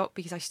that I stock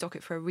because I stock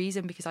it for a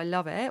reason, because I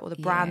love it, or the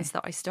brands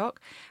that I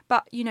stock.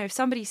 But if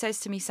somebody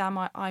says to me,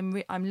 Sam,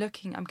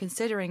 I'm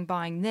considering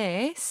buying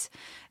this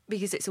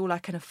because it's all I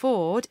can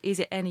afford, is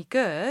it any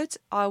good?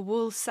 I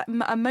will say,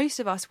 most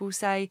of us will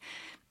say,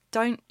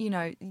 don't,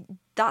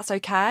 that's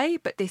okay,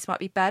 but this might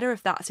be better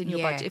if that's in your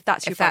budget. If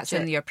that's your budget, that's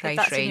in your price if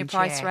that's range, in your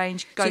price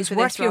range, go so it's for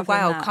worth this your rather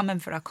than while that. coming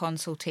for a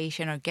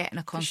consultation or getting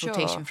a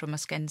consultation from a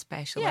skin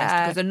specialist,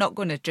 Yeah. because they're not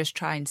going to just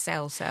try and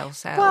sell.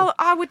 Well,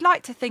 I would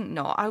like to think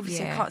not.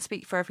 Obviously, I can't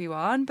speak for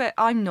everyone, but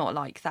I'm not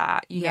like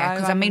that.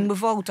 Because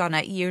we've all done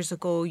it years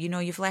ago.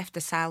 You've left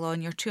the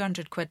salon, you're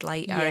 200 quid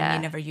lighter, and you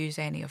never use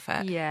any of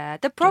it. Yeah,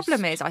 the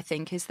problem is, I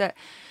think, is that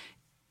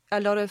a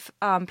lot of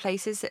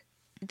places that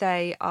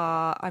they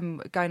are, I'm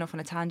going off on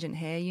a tangent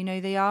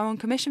here, they are on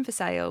commission for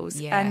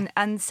sales. Yeah.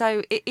 And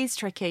so it is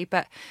tricky,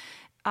 but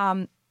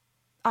I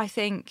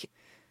think...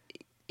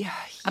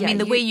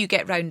 the way you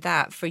get round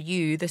that, for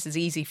you, this is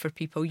easy for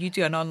people. You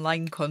do an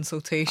online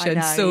consultation, I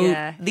know,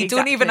 so they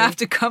don't even have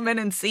to come in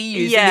and see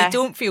you, so they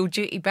don't feel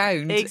duty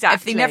bound. Exactly.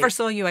 If they never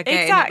saw you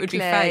again, it would be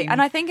fine.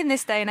 And I think in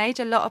this day and age,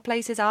 a lot of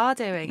places are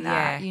doing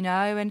that,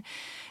 and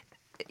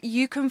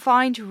you can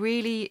find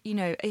really,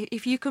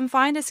 if you can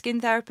find a skin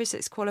therapist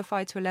that's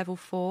qualified to a level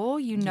 4,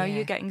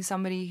 you're getting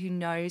somebody who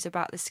knows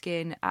about the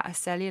skin at a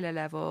cellular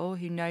level,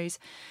 who knows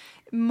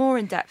more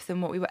in depth than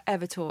what we were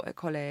ever taught at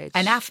college.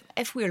 And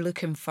if we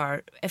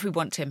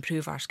want to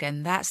improve our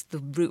skin, that's the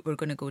route we're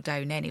going to go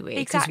down anyway.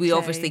 Because we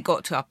obviously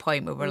got to a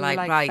point where we're like,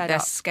 right,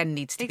 this skin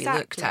needs to be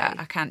looked at.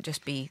 I can't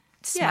just be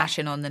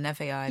smashing on the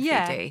Nivea every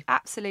day. Yeah,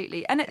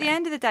 absolutely. And at the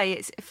end of the day,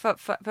 it's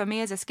for me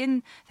as a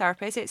skin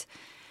therapist, it's,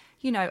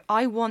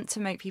 I want to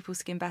make people's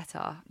skin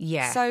better.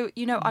 Yeah. So,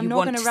 I'm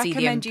not going to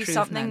recommend you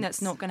something that's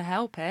not going to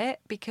help it,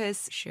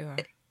 because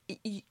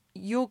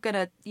you're going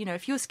to,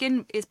 if your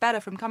skin is better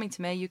from coming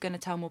to me, you're going to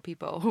tell more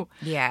people.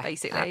 Yeah,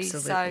 basically.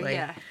 Absolutely. So,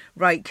 yeah.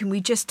 Right, can we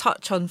just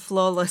touch on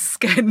flawless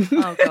skin?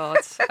 Oh, God.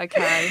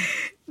 Okay.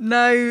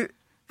 Now,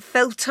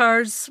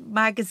 filters,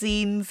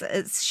 magazines,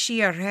 it's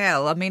sheer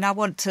hell. I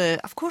want to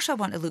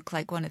look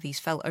like one of these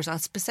filters. I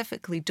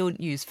specifically don't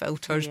use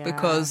filters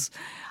because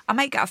I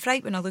might get a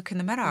fright when I look in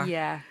the mirror.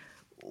 Yeah.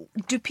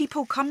 Do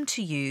people come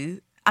to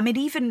you?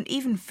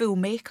 Even full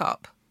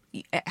makeup.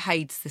 it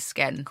hides the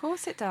skin. Of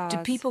course it does. Do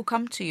people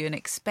come to you and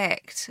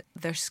expect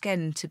their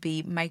skin to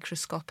be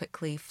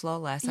microscopically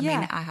flawless? I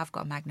mean, I have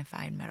got a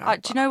magnifying mirror.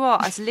 Do you know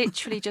what? I was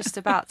literally just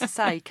about to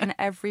say, can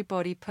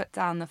everybody put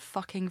down the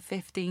fucking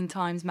 15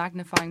 times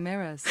magnifying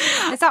mirrors?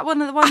 Is that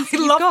one of the ones that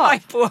you've got? I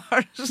love my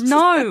pores.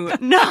 No. Is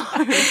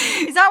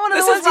that one of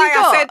the ones you've got? This is why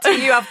I said to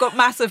you I've got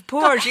massive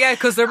pores, yeah,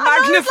 because they're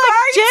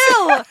magnified.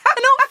 Jill, they're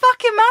not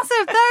fucking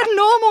massive. They're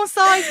normal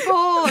size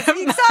pores.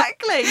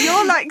 Exactly.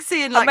 You're like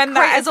seeing like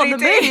craters on the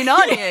moon,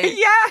 aren't you?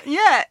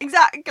 Yeah,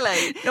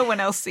 exactly. No one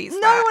else sees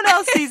that. No one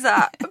else sees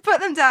that. Put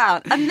them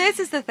down. And this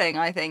is the thing,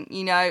 I think,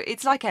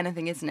 it's like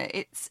anything, isn't it?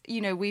 It's,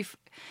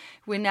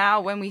 we're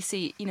now, when we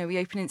see, we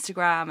open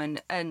Instagram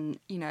and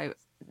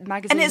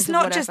magazines. And it's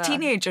not just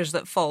teenagers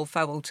that fall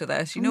foul to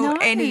this,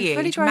 any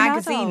age.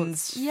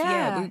 Magazines. Adults.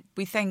 Yeah.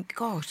 We think,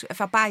 God,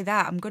 if I buy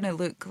that, I'm going to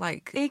look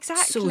like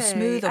exactly so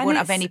smooth. I won't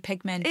have any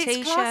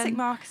pigmentation. It's classic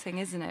marketing,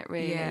 isn't it,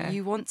 really? Yeah.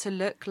 You want to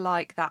look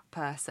like that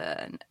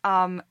person.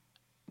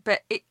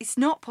 But it's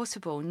not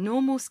possible.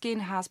 Normal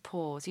skin has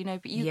pores,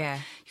 but you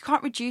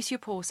can't reduce your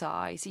pore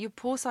size. Your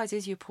pore size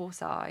is your pore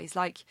size.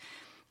 Like,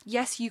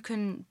 yes, you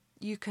can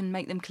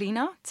make them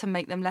cleaner to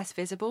make them less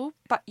visible,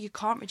 but you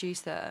can't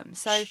reduce them.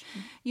 So,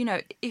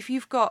 if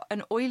you've got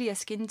an oilier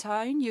skin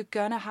tone, you're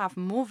going to have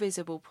more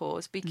visible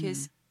pores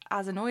because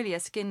as an oilier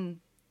skin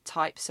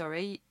type,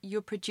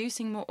 you're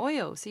producing more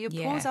oil. So your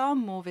pores are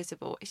more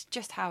visible. It's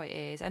just how it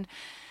is. And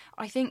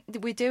I think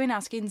we're doing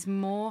our skins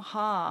more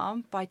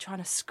harm by trying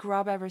to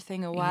scrub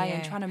everything away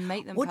and trying to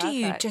make them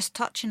perfect. Just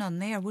touching on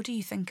there, what do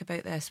you think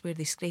about this, where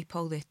they scrape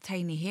all the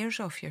tiny hairs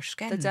off your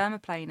skin? The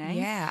dermaplaning.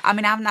 Yeah. I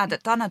mean, I haven't had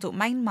it done. I don't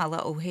mind my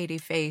little hairy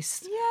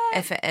face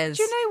if it is.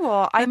 Do you know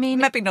what? I mean...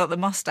 Maybe not the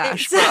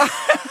moustache, but...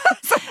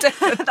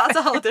 That's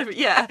a whole different...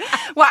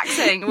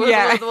 Waxing.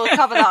 We'll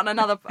cover that on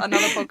another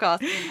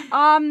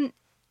podcast.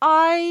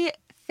 I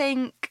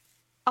think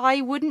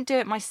I wouldn't do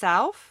it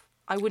myself.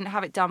 I wouldn't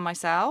have it done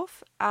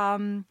myself.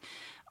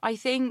 I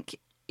think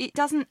it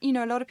doesn't,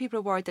 a lot of people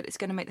are worried that it's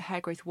going to make the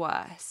hair growth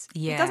worse.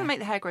 Yeah. It doesn't make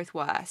the hair growth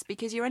worse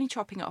because you're only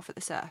chopping it off at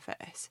the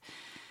surface.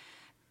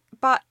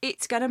 But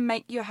it's going to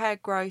make your hair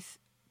growth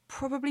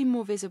probably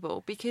more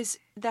visible because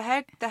the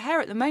hair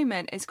at the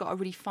moment has got a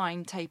really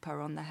fine taper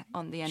on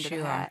the end of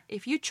the hair.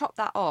 If you chop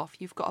that off,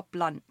 you've got a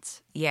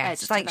blunt edge.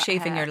 It's like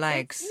shaving hair. your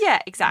legs. Yeah,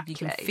 exactly. You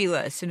can feel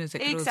it as soon as it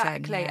grows in.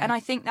 Exactly. And I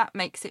think that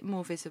makes it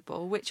more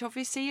visible, which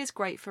obviously is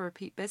great for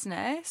repeat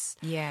business.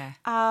 Yeah.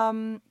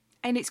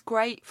 And it's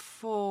great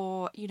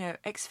for,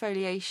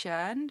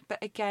 exfoliation. But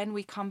again,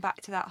 we come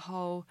back to that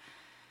whole,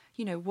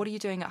 what are you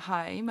doing at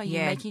home? Are you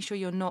making sure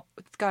you're not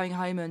going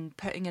home and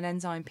putting an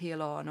enzyme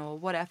peel on or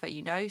whatever,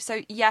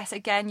 So, yes,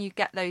 again, you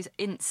get those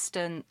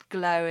instant,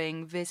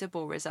 glowing,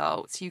 visible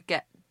results. You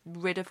get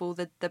rid of all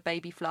the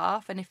baby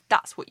fluff. And if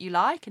that's what you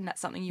like and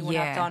that's something you want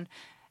to have done,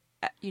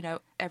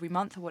 every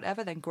month or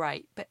whatever, then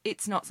great. But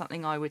it's not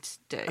something I would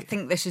do. I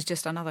think this is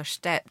just another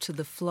step to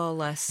the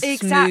flawless,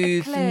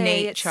 smooth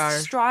nature.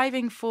 It's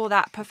striving for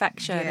that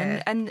perfection.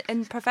 Yeah.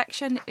 And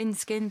perfection in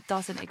skin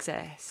doesn't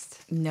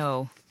exist.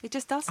 No. It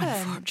just doesn't.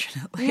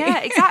 Unfortunately. Yeah,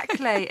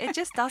 exactly. It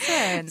just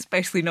doesn't.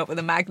 Especially not with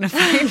a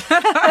magnifying.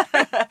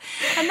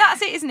 And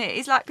that's it, isn't it?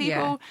 It's like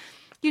people...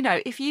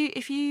 if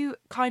you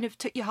kind of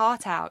took your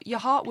heart out, your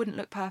heart wouldn't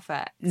look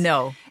perfect.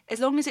 No. As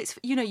long as it's,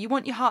 you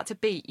want your heart to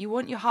beat. You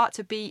want your heart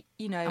to beat,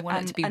 I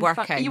want it to be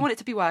working. You want it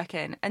to be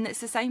working. And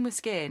it's the same with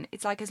skin.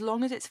 It's like as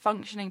long as it's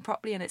functioning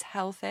properly and it's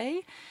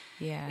healthy,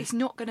 it's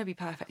not going to be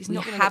perfect. It's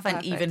not going to look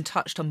perfect. We haven't even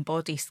touched on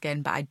body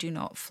skin, but I do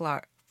not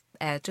flirt.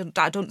 I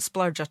don't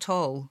splurge at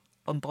all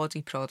on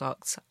body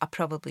products. I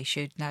probably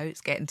should now. It's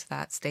getting to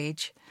that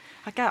stage.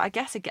 I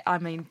guess. I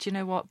mean, do you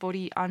know what?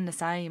 I'm the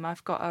same.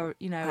 I've got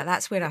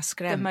that's where I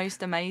scrimp. The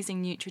most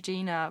amazing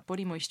Neutrogena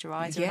body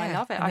moisturiser. Yeah, and I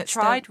love it. I've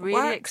tried really,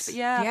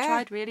 I've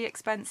tried really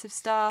expensive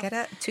stuff. Get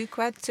it? £2,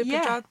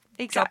 Superdrug.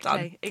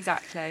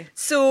 Exactly.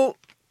 So,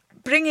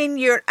 bring in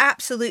your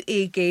absolute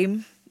A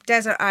game.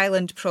 Desert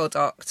Island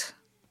product.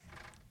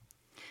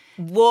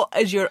 What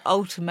is your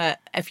ultimate?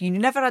 If you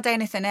never had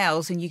anything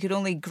else and you could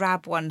only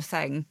grab one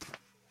thing,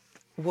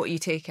 what are you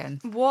taking?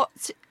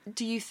 What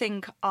do you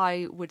think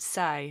I would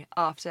say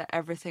after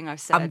everything I've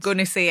said? I'm going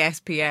to say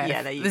SPF.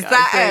 Yeah, there you is go.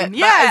 That it?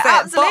 Yeah,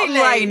 that is absolutely.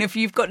 Bottom line, if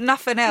you've got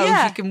nothing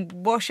else, you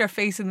can wash your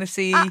face in the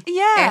sea,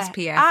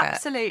 SPF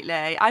absolutely.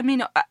 it. I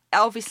mean,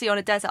 obviously on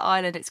a desert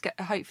island,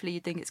 hopefully you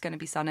think it's going to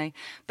be sunny.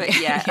 But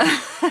yeah.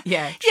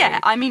 Yeah, yeah,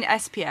 I mean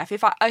SPF.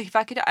 If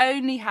I could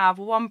only have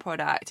one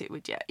product, it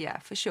would,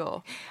 for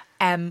sure.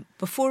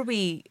 Before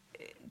we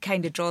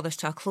kind of draw this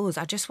to a close,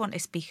 I just want to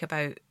speak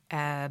about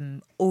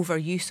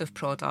overuse of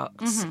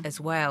products as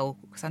well,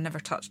 because I never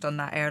touched on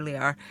that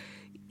earlier.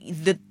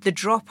 The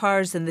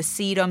droppers and the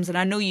serums, and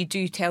I know you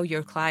do tell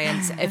your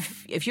clients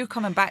if you're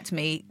coming back to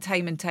me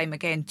time and time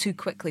again too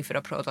quickly for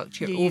a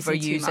product, you're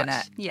overusing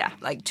it,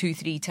 like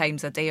 2-3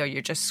 times a day, or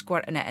you're just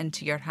squirting it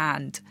into your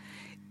hand.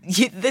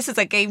 this is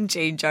a game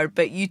changer,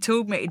 but you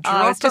told me to I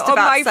drop was just it on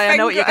about my to say, finger. I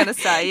know what you're going to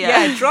say,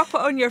 yeah. Yeah, drop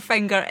it on your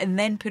finger and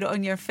then put it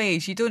on your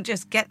face. You don't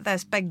just get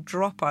this big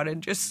dropper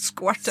and just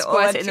squirt it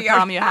Squirt onto it in the your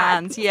palm of your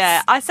hands.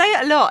 Yeah, I say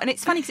it a lot, and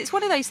it's funny because it's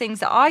one of those things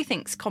that I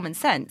think's common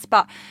sense,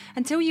 but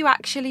until you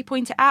actually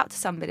point it out to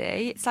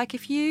somebody, it's like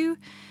if you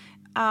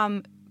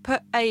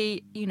put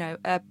a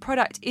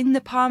product in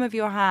the palm of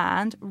your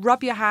hand,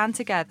 rub your hand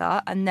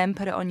together, and then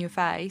put it on your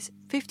face,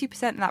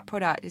 50% of that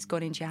product has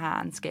gone into your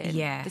hand skin,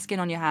 the skin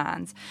on your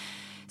hands.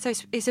 So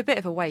it's a bit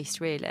of a waste,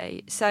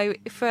 really. So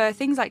for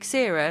things like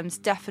serums,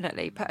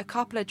 definitely put a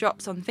couple of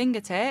drops on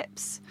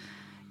fingertips.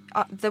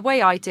 The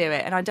way I do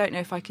it, and I don't know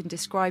if I can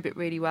describe it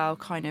really well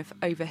kind of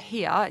over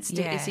here,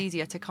 it's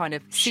easier to kind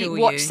of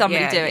watch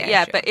somebody do it.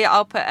 Yeah, sure. But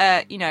I'll put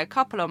a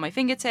couple on my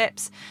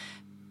fingertips,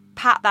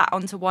 pat that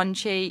onto one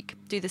cheek,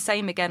 do the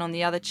same again on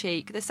the other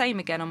cheek, the same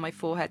again on my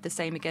forehead, the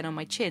same again on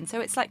my chin.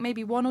 So it's like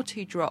maybe 1 or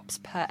 2 drops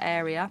per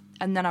area,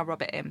 and then I'll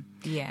rub it in.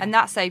 Yeah. And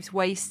that saves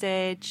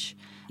wastage.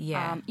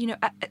 Yeah.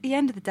 At the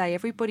end of the day,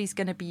 everybody's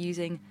going to be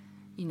using,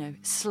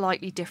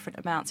 slightly different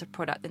amounts of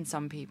product than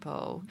some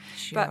people.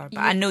 Sure, but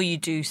I know you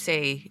do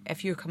say,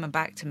 if you're coming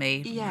back to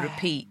me,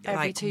 repeat,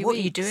 every 2 what weeks.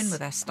 are you doing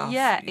with this stuff?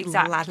 Yeah,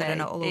 exactly. Lathering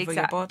it all over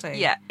your body.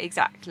 Yeah,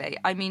 exactly.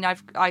 I mean,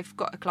 I've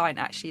got a client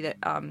actually that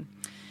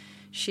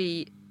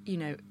she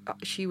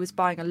was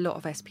buying a lot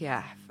of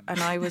SPF,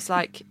 and I was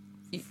like,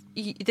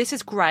 this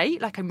is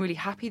great. Like, I'm really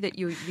happy that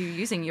you're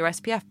using your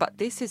SPF, but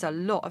this is a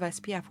lot of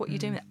SPF. What are you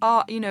doing?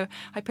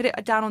 I put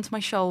it down onto my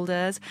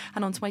shoulders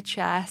and onto my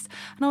chest,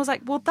 and I was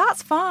like, well,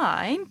 that's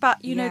fine,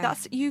 but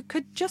you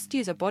could just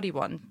use a body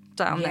one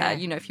down there.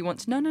 If you want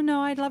to.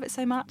 No, I love it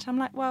so much. I'm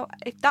like, well,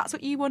 if that's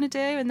what you want to do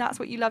and that's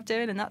what you love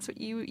doing and that's what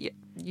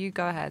you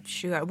go ahead.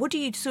 Sure. Do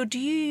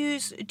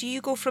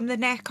you go from the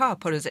neck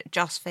up, or is it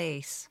just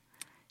face?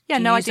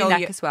 Yeah, I do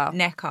neck as well.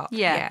 Neck up.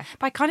 Yeah.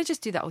 But I kind of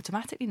just do that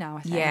automatically now,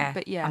 I think. Yeah.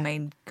 But yeah. I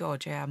mean,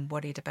 God, I'm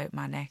worried about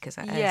my neck as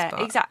it is. Yeah,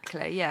 but...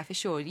 exactly. Yeah, for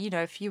sure.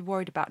 If you're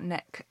worried about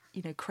neck,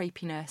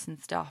 crepiness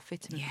and stuff, your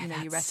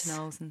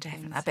retinols and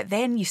definitely things. But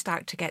then you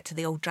start to get to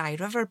the old dry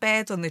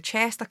riverbed on the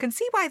chest. I can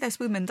see why this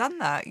woman done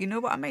that. You know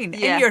what I mean?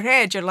 Yeah. In your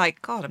head, you're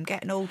like, God, I'm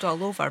getting old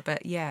all over.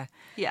 But yeah.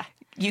 Yeah.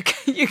 You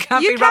can't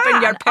be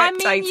rubbing your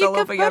peptides all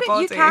over your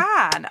body. You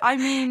can. I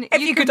mean,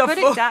 if you could put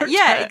afford it down.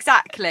 Yeah,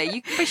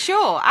 exactly. For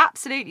sure,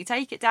 absolutely.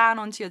 Take it down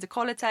onto your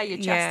décolleté, your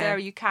chest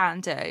area. You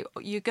can do.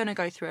 You're going to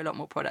go through a lot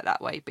more product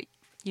that way. But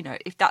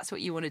if that's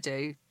what you want to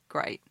do,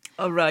 great.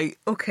 All right.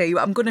 Okay.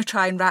 I'm going to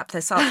try and wrap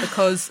this up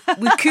because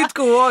we could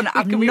go on.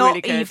 I've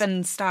not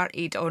even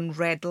started on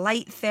red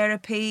light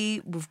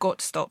therapy. We've got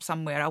to stop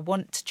somewhere. I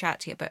want to chat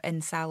to you about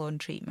in-salon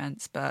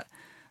treatments, but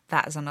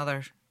that is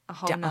a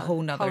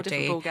whole nother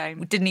day. Ball game.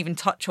 We didn't even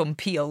touch on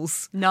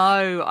peels.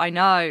 No, I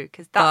know,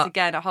 because that's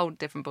again a whole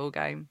different ball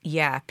game.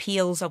 Yeah,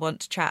 peels I want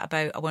to chat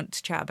about. I want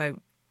to chat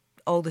about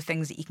all the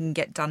things that you can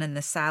get done in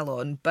the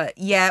salon. But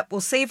yeah,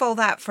 we'll save all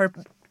that for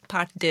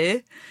part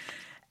 2.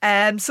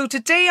 So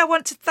today I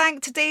want to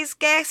thank today's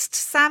guest,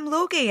 Sam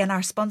Logie, and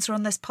our sponsor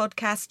on this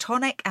podcast,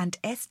 Tonic and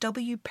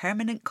SW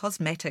Permanent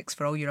Cosmetics,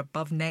 for all your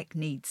above neck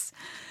needs.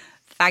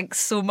 Thanks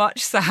so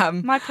much,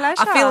 Sam. My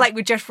pleasure. I feel like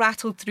we just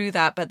rattled through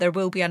that, but there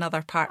will be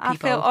another part,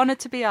 people. I feel honoured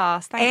to be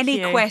asked. Thank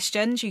you. Any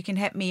questions, you can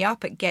hit me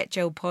up at Get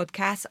Jill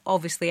Podcast.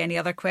 Obviously, any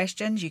other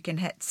questions, you can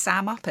hit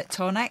Sam up at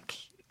Tonic.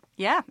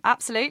 Yeah,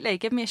 absolutely.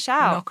 Give me a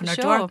shout. Knock on our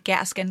door.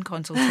 Get a skin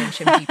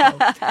consultation, people.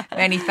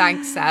 Many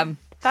thanks, Sam.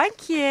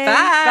 Thank you.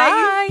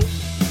 Bye. Bye.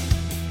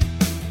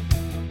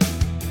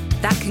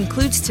 That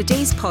concludes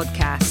today's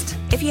podcast.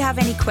 If you have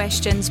any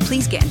questions,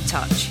 please get in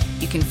touch.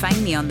 You can find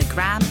me on the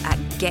gram at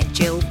Get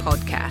Jill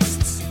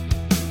Podcasts.